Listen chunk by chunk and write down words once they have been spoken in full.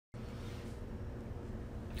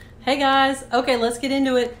Hey guys, okay, let's get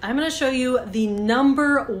into it. I'm gonna show you the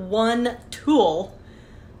 #1 tool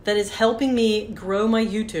that is helping me grow my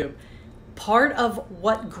YouTube. Part of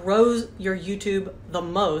what grows your YouTube the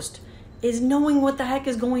most is knowing what the heck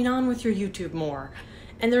is going on with your YouTube more.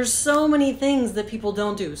 And there's so many things that people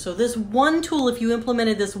don't do. So this one tool, if you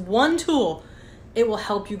implemented this one tool, it will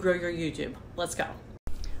help you grow your YouTube. Let's go.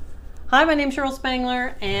 Hi, my name's Cheryl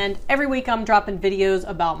Spangler, and every week I'm dropping videos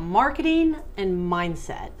about marketing and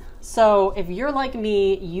mindset. So if you're like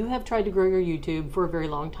me, you have tried to grow your YouTube for a very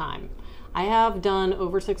long time. I have done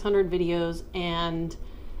over 600 videos and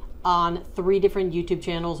on 3 different YouTube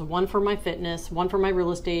channels, one for my fitness, one for my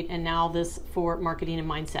real estate, and now this for marketing and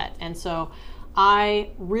mindset. And so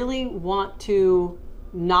I really want to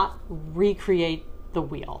not recreate the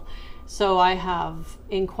wheel. So I have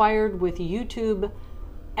inquired with YouTube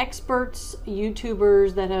experts,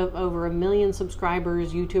 YouTubers that have over 1 million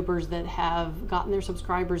subscribers, YouTubers that have gotten their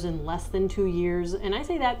subscribers in less than 2 years. And I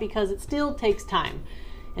say that because it still takes time.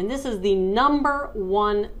 And this is the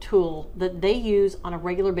 #1 tool that they use on a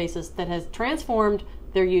regular basis that has transformed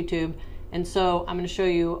their YouTube. And so I'm going to show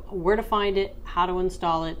you where to find it, how to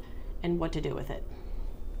install it, and what to do with it.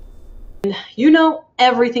 And you know,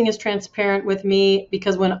 everything is transparent with me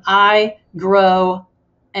because when I grow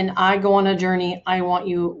and I go on a journey, I want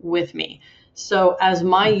you with me. So as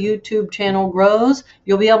my YouTube channel grows,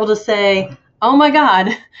 you'll be able to say, oh my God,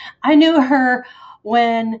 I knew her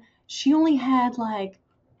when she only had like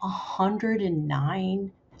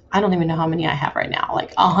 109. I don't even know how many I have right now,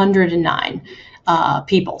 like 109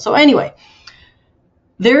 people. So anyway,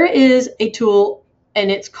 there is a tool and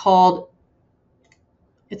it's called,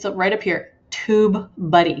 it's right up here,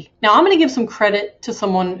 TubeBuddy. Now I'm going to give some credit to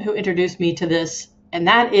someone who introduced me to this, and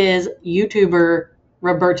that is YouTuber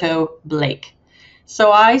Roberto Blake.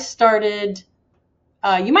 So I started,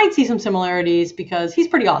 you might see some similarities because he's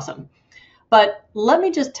pretty awesome. But let me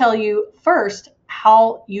just tell you first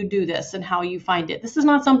how you do this and how you find it. This is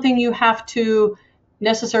not something you have to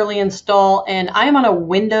necessarily install. And I am on a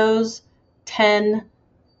Windows 10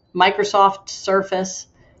 Microsoft Surface,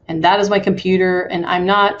 and that is my computer. And I'm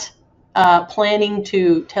not planning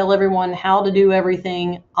to tell everyone how to do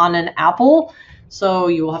everything on an Apple. So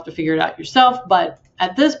you will have to figure it out yourself. But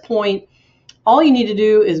at this point, all you need to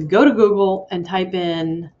do is go to Google and type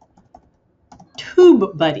in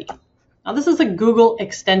TubeBuddy. Now this is a Google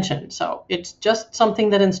extension. So it's just something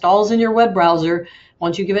that installs in your web browser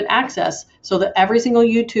once you give it access so that every single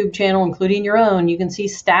YouTube channel, including your own, you can see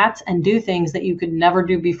stats and do things that you could never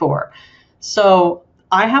do before. So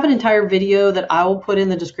I have an entire video that I will put in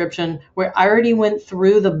the description where I already went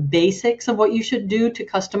through the basics of what you should do to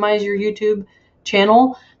customize your YouTube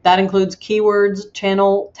channel. That includes keywords,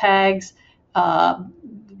 channel tags,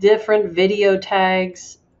 different video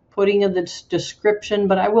tags, putting in the description,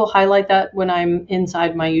 but I will highlight that when I'm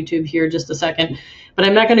inside my YouTube here just a second. But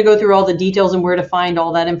I'm not going to go through all the details and where to find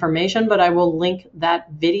all that information, but I will link that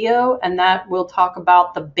video and that will talk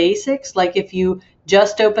about the basics. Like if you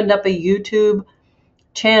just opened up a YouTube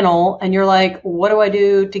channel and you're like, what do I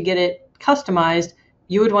do to get it customized?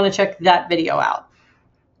 You would want to check that video out.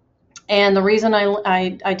 And the reason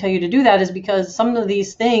I tell you to do that is because some of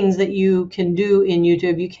these things that you can do in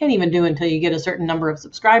YouTube, you can't even do until you get a certain number of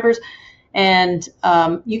subscribers. And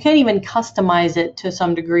you can't even customize it to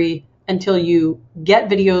some degree until you get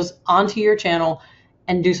videos onto your channel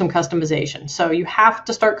and do some customization. So you have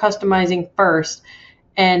to start customizing first,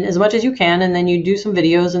 and as much as you can, and then you do some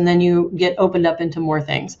videos, and then you get opened up into more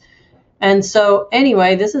things. And so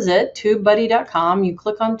anyway, this is it, TubeBuddy.com. You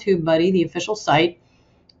click on TubeBuddy, the official site.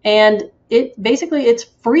 And it's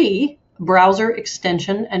free browser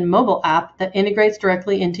extension and mobile app that integrates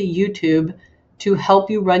directly into YouTube to help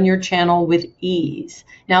you run your channel with ease.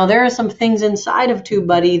 Now there are some things inside of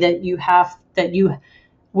TubeBuddy that you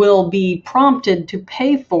will be prompted to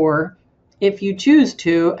pay for if you choose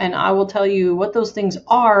to, and I will tell you what those things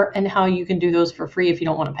are and how you can do those for free if you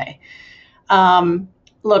don't want to pay.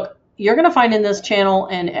 Look, you're going to find in this channel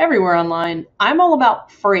and everywhere online, I'm all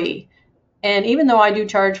about free. And even though I do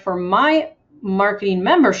charge for my marketing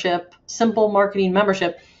membership, simple marketing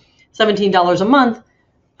membership, $17 a month,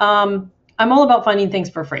 I'm all about finding things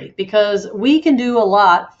for free because we can do a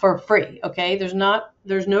lot for free. Okay, there's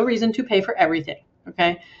no reason to pay for everything.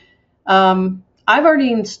 Okay, I've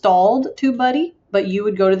already installed TubeBuddy, but you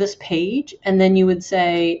would go to this page and then you would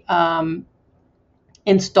say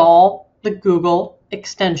install the Google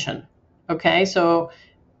extension. Okay, so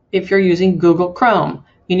if you're using Google Chrome,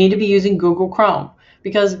 you need to be using Google Chrome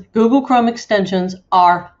because Google Chrome extensions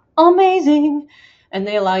are amazing and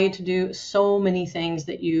they allow you to do so many things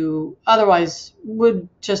that you otherwise would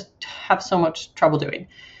just have so much trouble doing.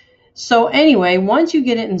 So anyway, once you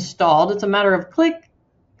get it installed, it's a matter of click,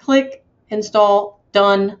 click, install,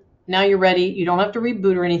 done. Now you're ready. You don't have to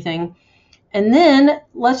reboot or anything. And then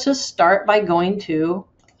let's just start by going to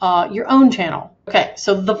your own channel. Okay,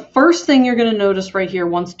 so the first thing you're going to notice right here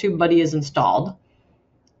once TubeBuddy is installed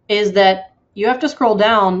is that you have to scroll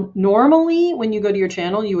down. Normally, when you go to your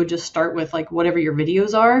channel, you would just start with like whatever your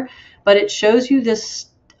videos are, but it shows you this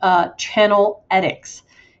channel edits,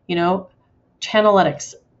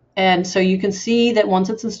 Channeletics. And so you can see that once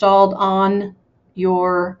it's installed on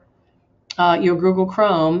your Google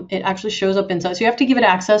Chrome, it actually shows up inside. So you have to give it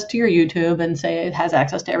access to your YouTube and say it has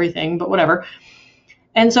access to everything, but whatever.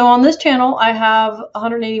 And so on this channel, I have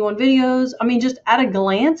 181 videos. I mean, just at a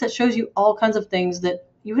glance, it shows you all kinds of things that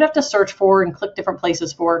you would have to search for and click different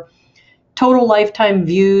places for. Total lifetime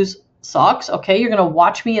views sucks. Okay, you're going to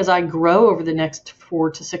watch me as I grow over the next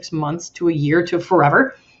 4 to 6 months to a year to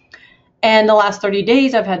forever. And the last 30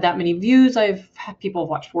 days, I've had that many views. I've had people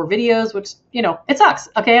watch 4 videos, which, it sucks.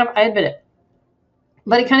 Okay, I admit it.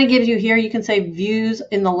 But it kind of gives you here, you can say views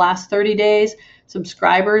in the last 30 days,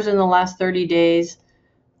 subscribers in the last 30 days,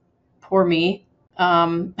 poor me,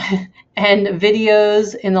 and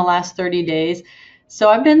videos in the last 30 days. So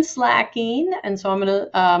I've been slacking, and so I'm going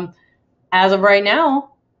to, as of right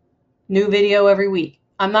now, new video every week.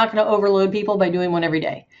 I'm not going to overload people by doing one every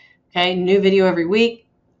day. Okay, new video every week.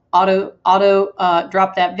 Auto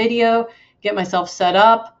drop that video, get myself set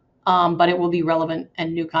up, but it will be relevant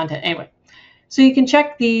and new content anyway. So you can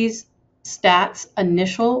check these stats,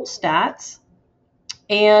 initial stats,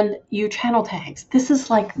 and your channel tags. This is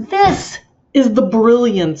the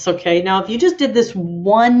brilliance, okay? Now, if you just did this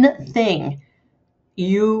one thing,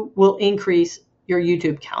 you will increase your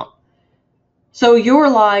YouTube count. So you're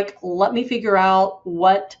like, let me figure out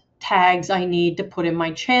what tags I need to put in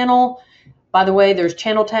my channel. By the way, there's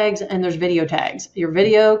channel tags and there's video tags. Your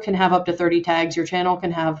video can have up to 30 tags. Your channel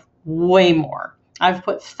can have way more. I've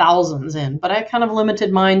put thousands in, but I kind of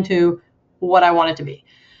limited mine to what I want it to be.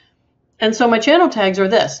 And so my channel tags are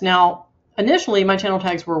this. Now, initially, my channel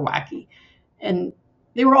tags were wacky, and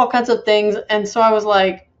they were all kinds of things. And so I was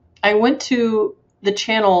like, I went to the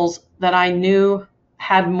channels that I knew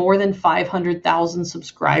had more than 500,000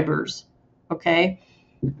 subscribers, okay,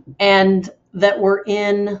 and that were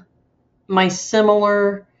in my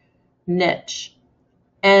similar niche,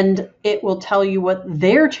 and it will tell you what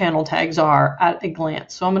their channel tags are at a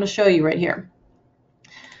glance. So I'm going to show you right here.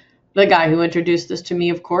 The guy who introduced this to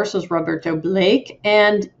me, of course, is Roberto Blake,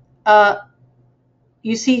 and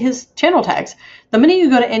you see his channel tags. The minute you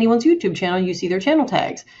go to anyone's YouTube channel, you see their channel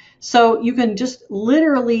tags. So you can just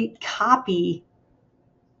literally copy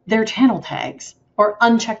their channel tags or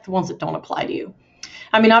uncheck the ones that don't apply to you.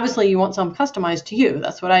 I mean, obviously you want some customized to you.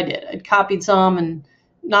 That's what I did. I copied some, and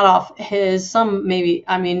not off his, some maybe,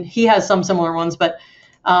 I mean, he has some similar ones, but,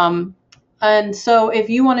 and so if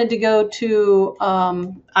you wanted to go to,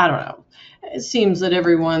 I don't know, it seems that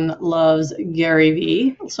everyone loves Gary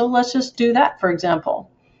Vee. So let's just do that, for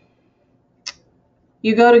example.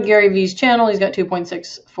 You go to Gary Vee's channel. He's got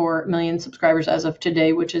 2.64 million subscribers as of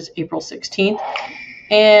today, which is April 16th.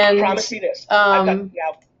 And promise me this.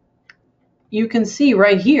 You can see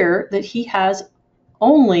right here that he has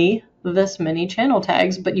only this many channel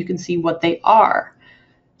tags, but you can see what they are.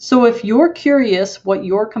 So if you're curious what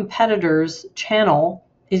your competitor's channel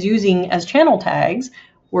is using as channel tags,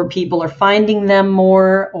 where people are finding them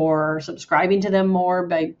more or subscribing to them more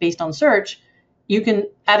based on search, you can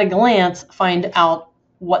at a glance find out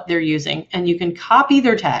what they're using, and you can copy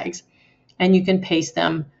their tags and you can paste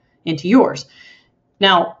them into yours.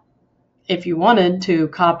 Now, if you wanted to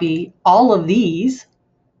copy all of these,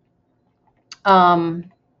 copy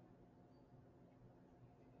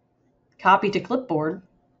to clipboard,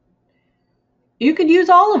 you could use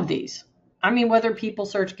all of these. I mean, whether people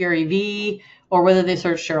search Gary Vee or whether they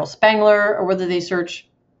search Cheryl Spangler or whether they search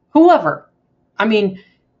whoever. I mean,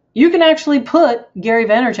 you can actually put Gary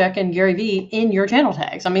Vaynerchuk and Gary Vee in your channel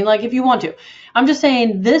tags. I mean, like if you want to. I'm just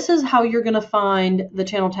saying this is how you're going to find the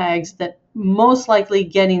channel tags that most likely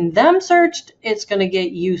getting them searched, it's going to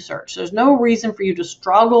get you searched. There's no reason for you to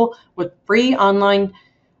struggle with free online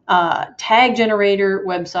tag generator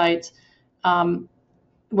websites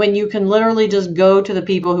when you can literally just go to the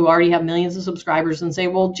people who already have millions of subscribers and say,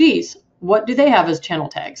 well, geez, what do they have as channel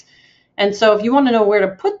tags? And so if you want to know where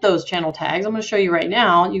to put those channel tags, I'm going to show you right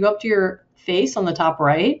now. You go up to your face on the top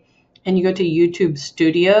right, and you go to YouTube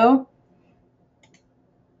Studio.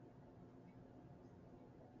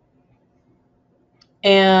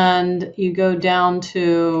 And you go down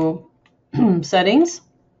to settings,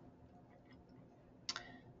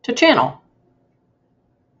 to channel.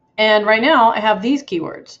 And right now I have these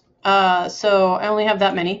keywords. So I only have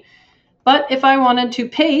that many. But if I wanted to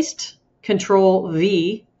paste, Control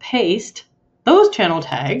V, paste those channel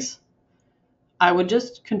tags, I would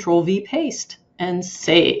just Control V, paste and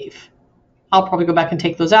save. I'll probably go back and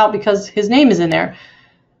take those out because his name is in there.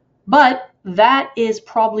 But that is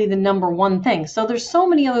probably the number one thing. So there's so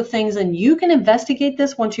many other things, and you can investigate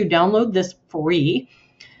this once you download this free.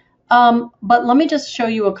 But let me just show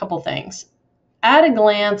you a couple things. At a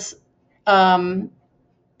glance, let's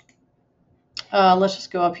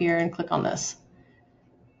just go up here and click on this.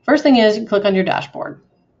 First thing is you click on your dashboard.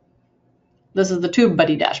 This is the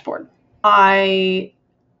TubeBuddy dashboard. Or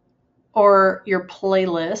your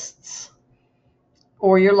playlists,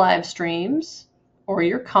 or your live streams, or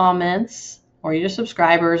your comments, or your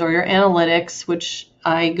subscribers, or your analytics, which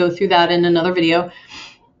I go through that in another video.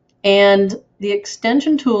 And the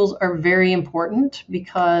extension tools are very important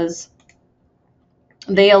because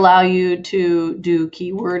they allow you to do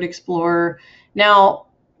Keyword Explorer. Now,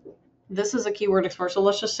 this is a Keyword Explorer. So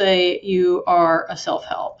let's just say you are a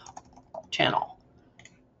self-help channel.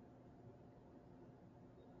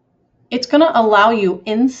 It's going to allow you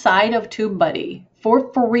inside of TubeBuddy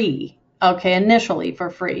for free. Okay, initially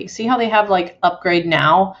for free. See how they have like upgrade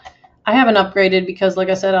now? I haven't upgraded because, like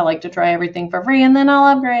I said, I like to try everything for free and then I'll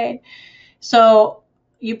upgrade. So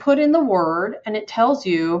you put in the word and it tells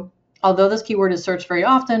you, although this keyword is searched very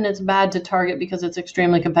often, it's bad to target because it's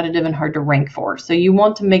extremely competitive and hard to rank for. So you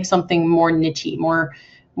want to make something more niche-y,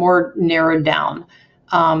 more narrowed down.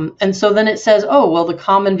 And so then it says, oh, well, the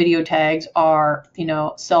common video tags are,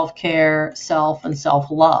 self-care, self, and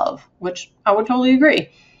self-love, which I would totally agree.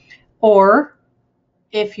 Or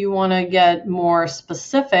if you want to get more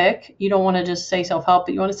specific, you don't want to just say self-help,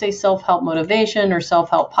 but you want to say self-help motivation or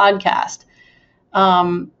self-help podcast,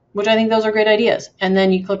 which I think those are great ideas. And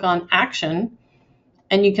then you click on action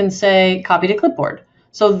and you can say copy to clipboard.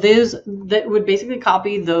 So that would basically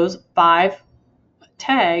copy those 5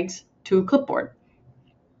 tags to a clipboard.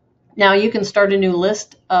 Now you can start a new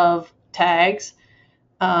list of tags.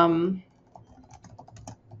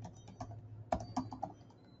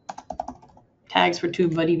 Tags for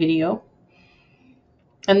TubeBuddy video.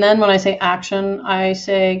 And then when I say action, I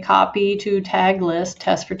say copy to tag list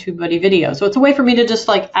test for TubeBuddy video. So it's a way for me to just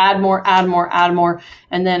like add more.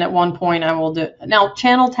 And then at one point I will do it. Now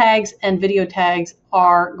channel tags and video tags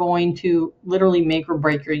are going to literally make or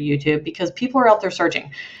break your YouTube because people are out there searching.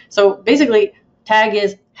 So basically tag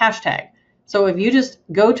is hashtag. So if you just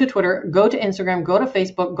go to Twitter, go to Instagram, go to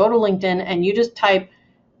Facebook, go to LinkedIn, and you just type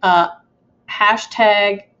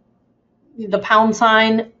hashtag the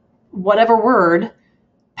 #, whatever word,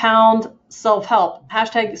 #self-help,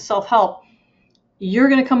 hashtag self-help, you're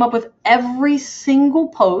going to come up with every single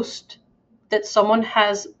post that someone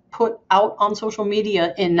has put out on social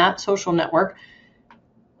media in that social network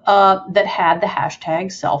that had the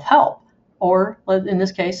hashtag self-help, or in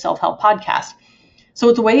this case, self-help podcast. So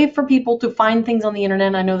it's a way for people to find things on the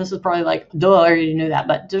internet. I know this is probably like, duh, I already knew that,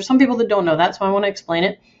 but there's some people that don't know that, so I want to explain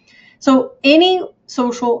it. So any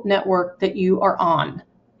social network that you are on,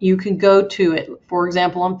 you can go to it, for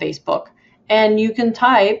example, on Facebook, and you can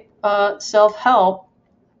type self-help.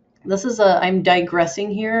 This is I'm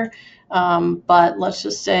digressing here, but let's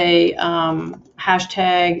just say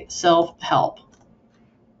hashtag self-help.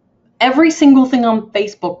 Every single thing on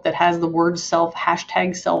Facebook that has the word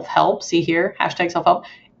hashtag self-help, see here, hashtag self-help,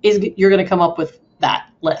 you're going to come up with that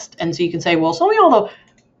list. And so you can say, well, show me all the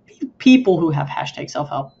people who have hashtag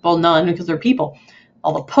self-help. Well, none, because they're people.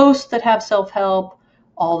 All the posts that have self-help,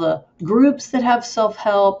 all the groups that have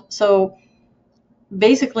self-help. So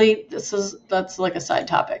basically that's like a side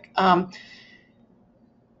topic.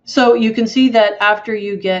 So you can see that after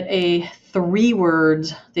you get 3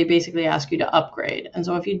 words, they basically ask you to upgrade. And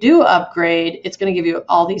so if you do upgrade, it's going to give you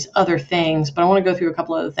all these other things, but I want to go through a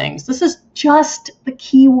couple other things. This is just the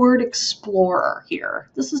Keyword Explorer here.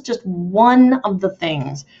 This is just one of the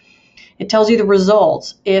things. It tells you the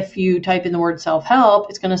results. If you type in the word self-help,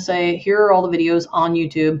 it's going to say, here are all the videos on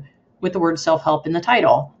YouTube with the word self-help in the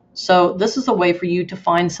title. So this is a way for you to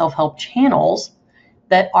find self-help channels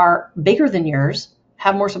that are bigger than yours,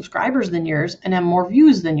 have more subscribers than yours, and have more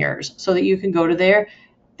views than yours, so that you can go to their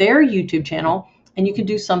YouTube channel and you can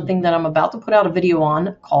do something that I'm about to put out a video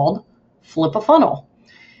on called Flip a Funnel.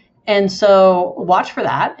 And so watch for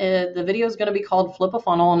that. The video is going to be called Flip a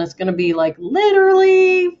Funnel, and it's going to be like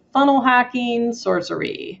literally funnel hacking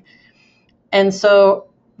sorcery. And so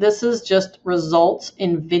this is just results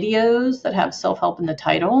in videos that have self-help in the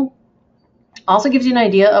title. Also gives you an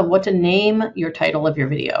idea of what to name your title of your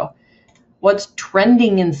video. What's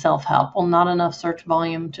trending in self-help? Well, not enough search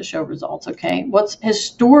volume to show results, okay? What's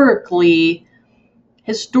historically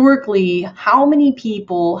historically, how many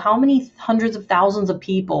people, how many hundreds of thousands of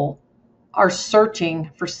people are searching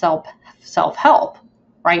for self-help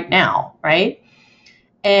right now, right?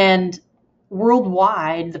 And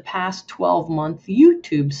worldwide, the past 12-month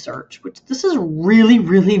YouTube search, which this is really,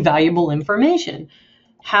 really valuable information.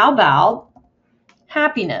 How about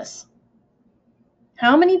happiness?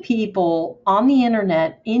 How many people on the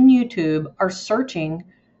internet in YouTube are searching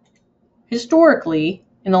historically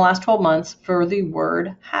in the last 12 months for the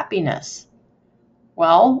word happiness?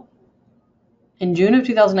 Well, in June of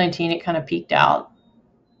 2019, it kind of peaked out.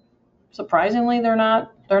 Surprisingly, they're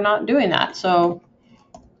not doing that. So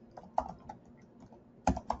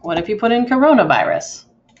what if you put in coronavirus?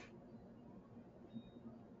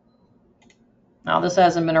 Now, this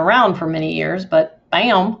hasn't been around for many years, but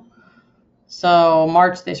bam. So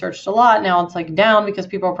March, they searched a lot. Now it's like down because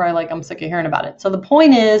people are probably like, I'm sick of hearing about it. So the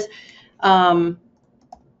point is, how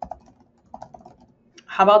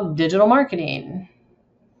about digital marketing?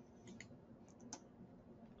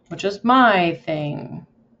 Which is my thing.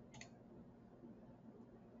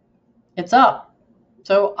 It's up.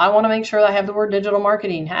 So I want to make sure that I have the word digital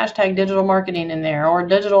marketing, hashtag digital marketing in there, or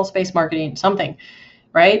digital space marketing, something,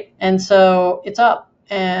 right? And so it's up.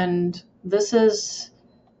 And this is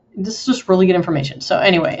just really good information. So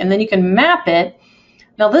anyway, and then you can map it.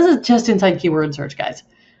 Now this is just inside keyword search, guys,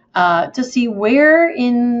 to see where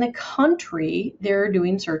in the country they're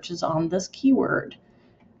doing searches on this keyword,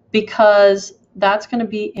 because that's going to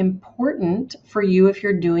be important for you if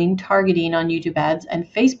you're doing targeting on YouTube ads and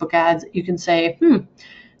Facebook ads. You can say,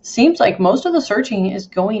 seems like most of the searching is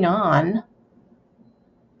going on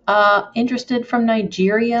interested from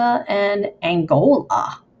Nigeria and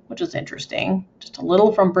Angola, which is interesting. Just a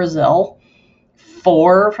little from Brazil,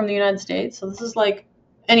 4 from the United States. So this is like,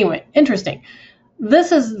 anyway, interesting.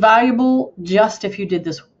 This is valuable just if you did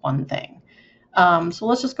this one thing. So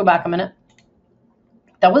let's just go back a minute.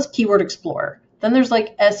 That was Keyword Explorer. Then there's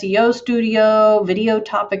like SEO Studio, Video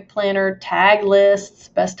Topic Planner, Tag Lists,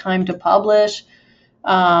 Best Time to Publish.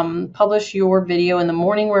 Publish your video in the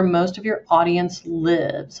morning where most of your audience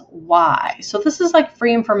lives. Why? So this is like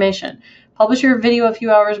free information. Publish your video a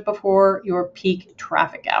few hours before your peak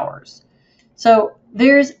traffic hours. So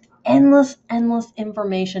there's endless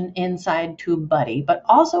information inside TubeBuddy, but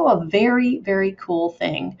also a very, very cool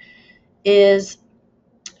thing is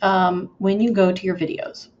when you go to your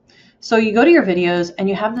videos. So you go to your videos and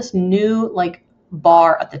you have this new like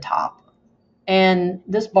bar at the top, and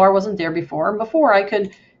this bar wasn't there before. Before I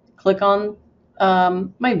could click on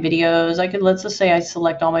my videos. I could, let's just say I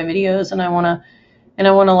select all my videos and I want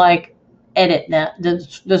to like edit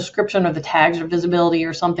the description of the tags or visibility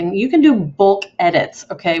or something. You can do bulk edits,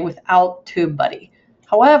 okay, without TubeBuddy.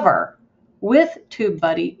 However, with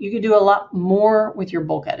TubeBuddy, you can do a lot more with your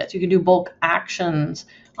bulk edits. You can do bulk actions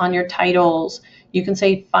on your titles. You can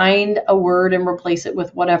say find a word and replace it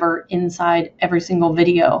with whatever inside every single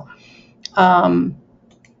video.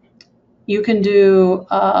 You can do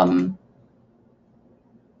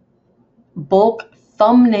bulk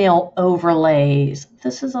thumbnail overlays.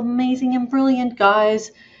 This is amazing and brilliant,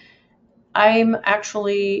 guys. I'm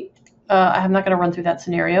actually, I'm not going to run through that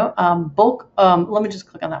scenario. Let me just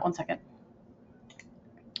click on that 1 second.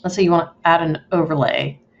 Let's say you want to add an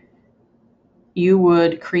overlay. You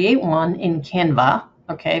would create one in Canva.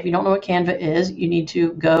 Okay, if you don't know what Canva is, you need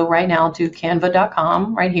to go right now to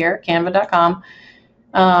canva.com, right here, canva.com,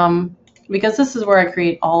 because this is where I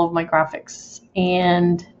create all of my graphics,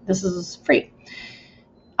 and this is free.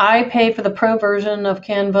 I pay for the pro version of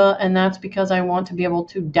Canva, and that's because I want to be able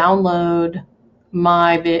to download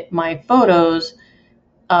my photos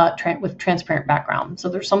with transparent background. So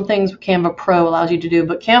there's some things Canva Pro allows you to do,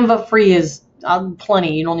 but Canva Free is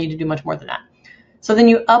plenty. You don't need to do much more than that. So then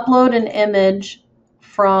you upload an image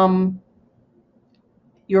from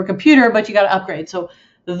your computer, but you got to upgrade. So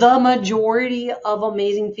the majority of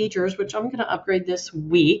amazing features, which I'm going to upgrade this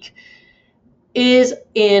week, is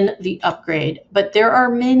in the upgrade. But there are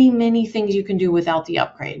many things you can do without the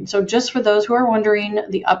upgrade. So just for those who are wondering,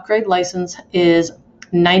 the upgrade license is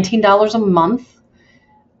 $19 a month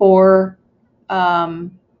or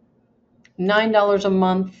 $9 a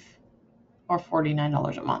month or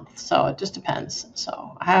 $49 a month. So it just depends.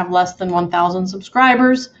 So I have less than 1,000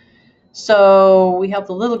 subscribers. So we help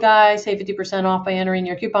the little guy save 50% off by entering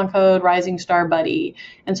your coupon code Rising Star Buddy.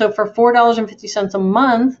 And so for $4.50 a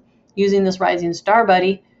month using this Rising Star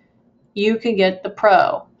Buddy, you can get the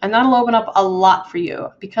Pro. And that'll open up a lot for you,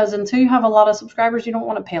 because until you have a lot of subscribers, you don't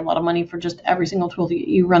want to pay a lot of money for just every single tool that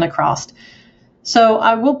you run across. So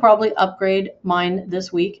I will probably upgrade mine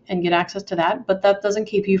this week and get access to that, but that doesn't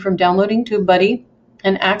keep you from downloading TubeBuddy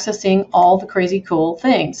and accessing all the crazy cool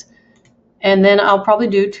things. And then I'll probably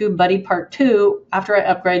do TubeBuddy Part 2 after I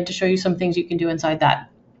upgrade to show you some things you can do inside that.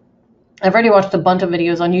 I've already watched a bunch of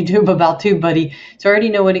videos on YouTube about TubeBuddy, so I already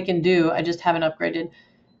know what it can do. I just haven't upgraded.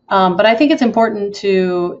 But I think it's important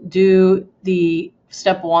to do the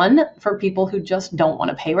step 1 for people who just don't want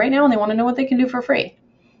to pay right now and they want to know what they can do for free.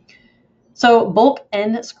 So bulk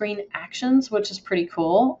end screen actions, which is pretty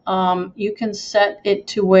cool. You can set it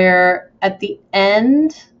to where at the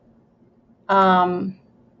end of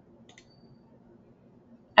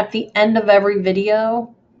every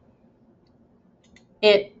video,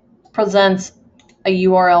 it presents a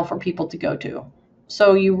URL for people to go to.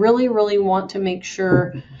 So you really, really want to make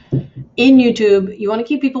sure in YouTube, you want to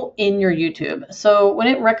keep people in your YouTube. So when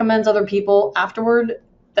it recommends other people afterward,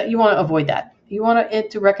 that you want to avoid that. You want it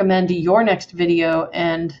to recommend your next video,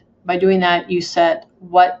 and by doing that, you set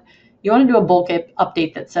what you want to do a bulk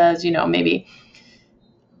update that says, maybe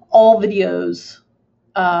all videos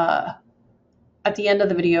at the end of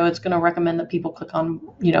the video, it's going to recommend that people click on,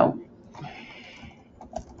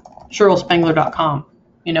 CherylSpengler.com,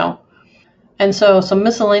 And so some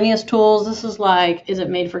miscellaneous tools, this is like, is it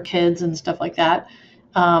made for kids and stuff like that,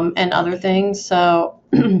 and other things. So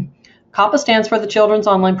COPPA stands for the Children's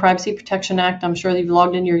Online Privacy Protection Act. I'm sure you've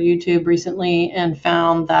logged in your YouTube recently and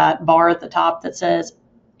found that bar at the top that says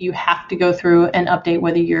you have to go through and update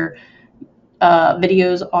whether your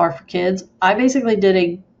videos are for kids. I basically did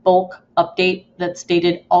a bulk update that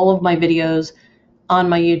stated all of my videos on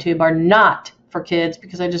my YouTube are not for kids,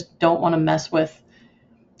 because I just don't want to mess with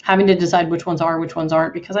having to decide which ones are, which ones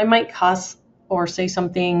aren't, because I might cuss or say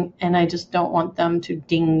something and I just don't want them to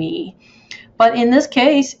ding me. But in this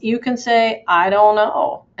case, you can say, I don't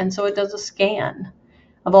know. And so it does a scan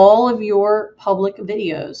of all of your public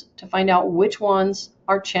videos to find out which ones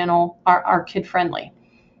are kid friendly.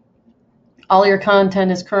 All your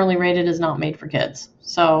content is currently rated as not made for kids.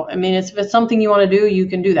 So, I mean, if it's something you want to do, you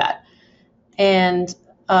can do that. And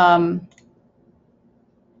are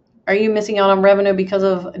you missing out on revenue because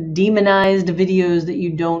of demonized videos that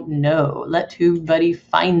you don't know? Let TubeBuddy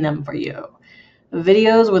find them for you.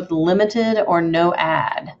 Videos with limited or no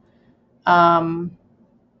ad.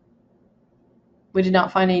 We did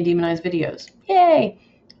not find any demonized videos. Yay!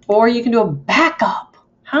 Or you can do a backup.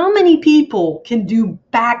 How many people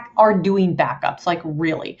are doing backups? Like,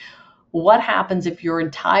 really? What happens if your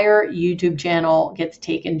entire YouTube channel gets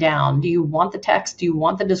taken down? Do you want the text? Do you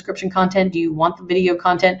want the description content? Do you want the video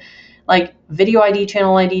content? Like video ID,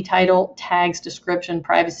 channel ID, title, tags, description,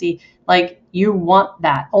 privacy. Like, you want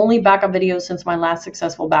that. Only backup videos since my last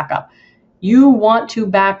successful backup. You want to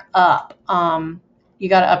back up. You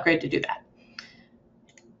got to upgrade to do that.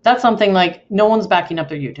 That's something like no one's backing up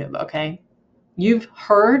their YouTube, okay? You've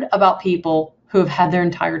heard about people who have had their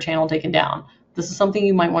entire channel taken down. This is something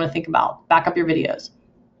you might want to think about. Back up your videos.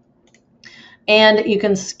 And you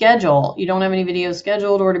can schedule. You don't have any videos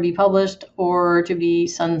scheduled or to be published or to be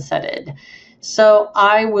sunsetted. So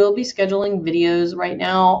I will be scheduling videos right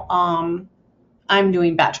now. I'm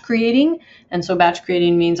doing batch creating. And so batch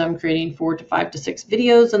creating means I'm creating 4 to 5 to 6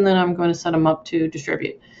 videos, and then I'm going to set them up to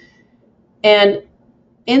distribute. And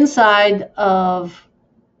inside of,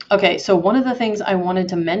 okay, so one of the things I wanted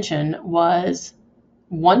to mention was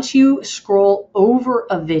once you scroll over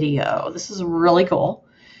a video, this is really cool.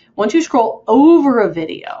 Once you scroll over a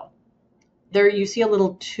video, there you see a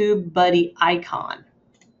little TubeBuddy icon.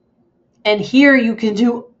 And here you can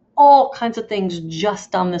do all kinds of things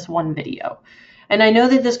just on this one video. And I know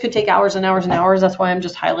that this could take hours and hours and hours. That's why I'm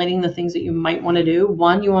just highlighting the things that you might want to do.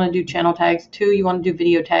 1, you want to do channel tags. 2, you want to do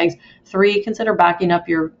video tags. 3, consider backing up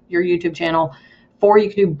your YouTube channel. 4, you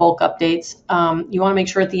can do bulk updates. You want to make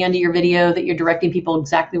sure at the end of your video that you're directing people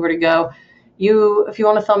exactly where to go. If you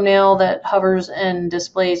want a thumbnail that hovers and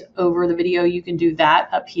displays over the video, you can do that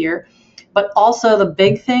up here. But also the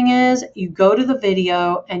big thing is you go to the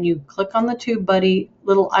video and you click on the TubeBuddy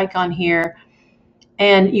little icon here,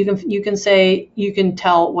 and you can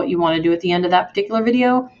tell what you want to do at the end of that particular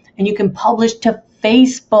video, and you can publish to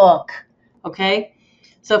Facebook. Okay,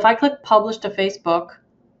 so if I click publish to Facebook,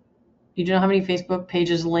 you do not have any Facebook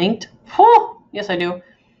pages linked? Whew, yes, I do.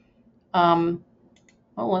 Well,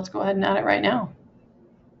 let's go ahead and add it right now.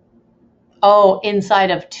 Oh,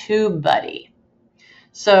 inside of TubeBuddy.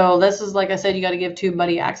 So this is, like I said, you got to give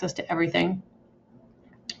TubeBuddy access to everything.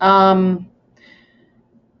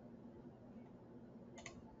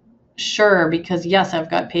 Sure, because yes, I've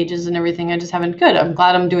got pages and everything. I just haven't. Good. I'm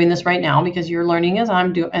glad I'm doing this right now because you're learning as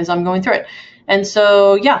I'm going through it. And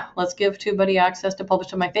so, yeah, let's give TubeBuddy access to publish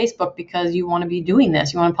to my Facebook because you want to be doing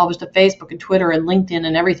this. You want to publish to Facebook and Twitter and LinkedIn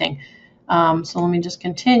and everything. So let me just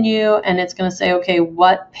continue, and it's going to say, okay,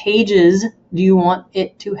 what pages do you want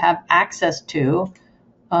it to have access to?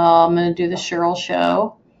 I'm going to do the Cheryl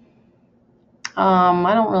Show.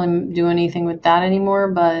 I don't really do anything with that anymore,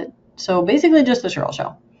 but so basically just the Cheryl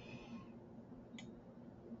Show.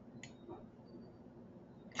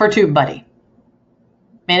 For TubeBuddy.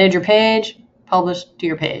 Manage your page, publish to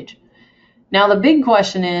your page. Now the big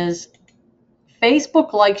question is,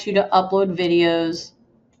 Facebook likes you to upload videos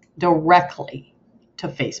directly to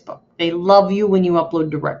Facebook. They love you when you upload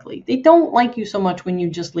directly. They don't like you so much when you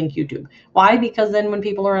just link YouTube. Why? Because then when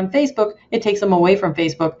people are on Facebook, it takes them away from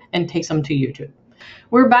Facebook and takes them to YouTube.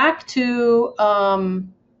 We're back to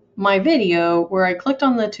my video where I clicked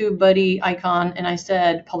on the TubeBuddy icon and I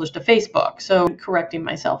said publish to Facebook. So correcting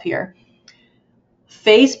myself here.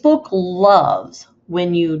 Facebook loves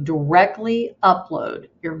when you directly upload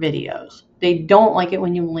your videos. They don't like it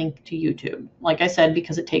when you link to YouTube. Like I said,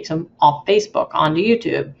 because it takes them off Facebook onto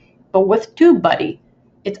YouTube. But with TubeBuddy,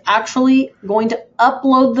 it's actually going to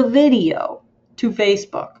upload the video to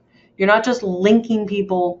Facebook. You're not just linking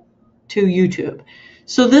people to YouTube.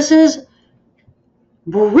 So this is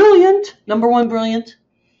brilliant. Number one, brilliant.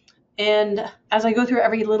 And as I go through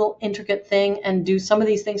every little intricate thing and do some of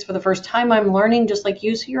these things for the first time, I'm learning just like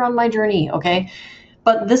you. So you're on my journey, okay?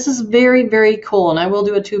 But this is very, very cool. And I will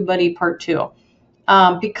do a TubeBuddy part 2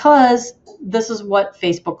 because this is what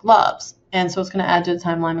Facebook loves. And so it's going to add to the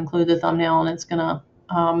timeline, include the thumbnail, and it's going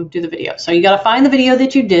to do the video. So you got to find the video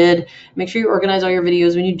that you did. Make sure you organize all your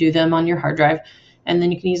videos when you do them on your hard drive. And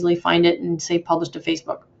then you can easily find it and say publish to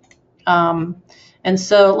Facebook. And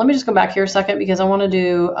so let me just go back here a second because I want to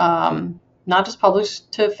do not just publish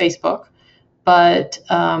to Facebook, but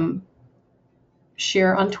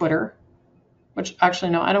share on Twitter. Which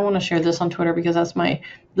actually, no, I don't want to share this on Twitter because that's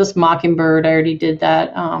this Mockingbird. I already did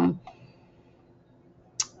that.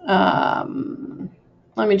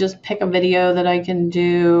 Let me just pick a video that I can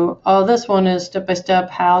do. Oh, this one is step-by-step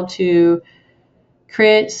how to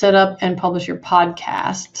create, set up, and publish your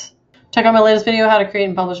podcast. Check out my latest video, how to create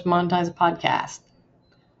and publish and monetize a podcast.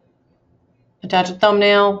 Attach a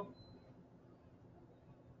thumbnail.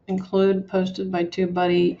 Include posted by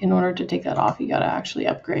TubeBuddy. In order to take that off, you got to actually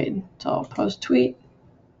upgrade. So post tweet.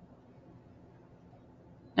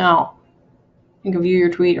 Now, you can view your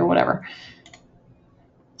tweet or whatever.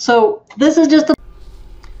 So this is just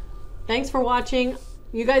Thanks for watching.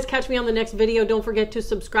 You guys catch me on the next video. Don't forget to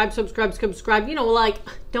subscribe. You know, like,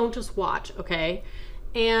 don't just watch, okay?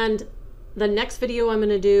 And the next video I'm going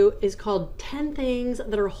to do is called 10 things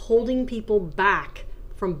that are holding people back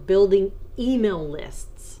from building email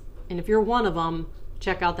lists. And if you're one of them,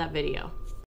 check out that video.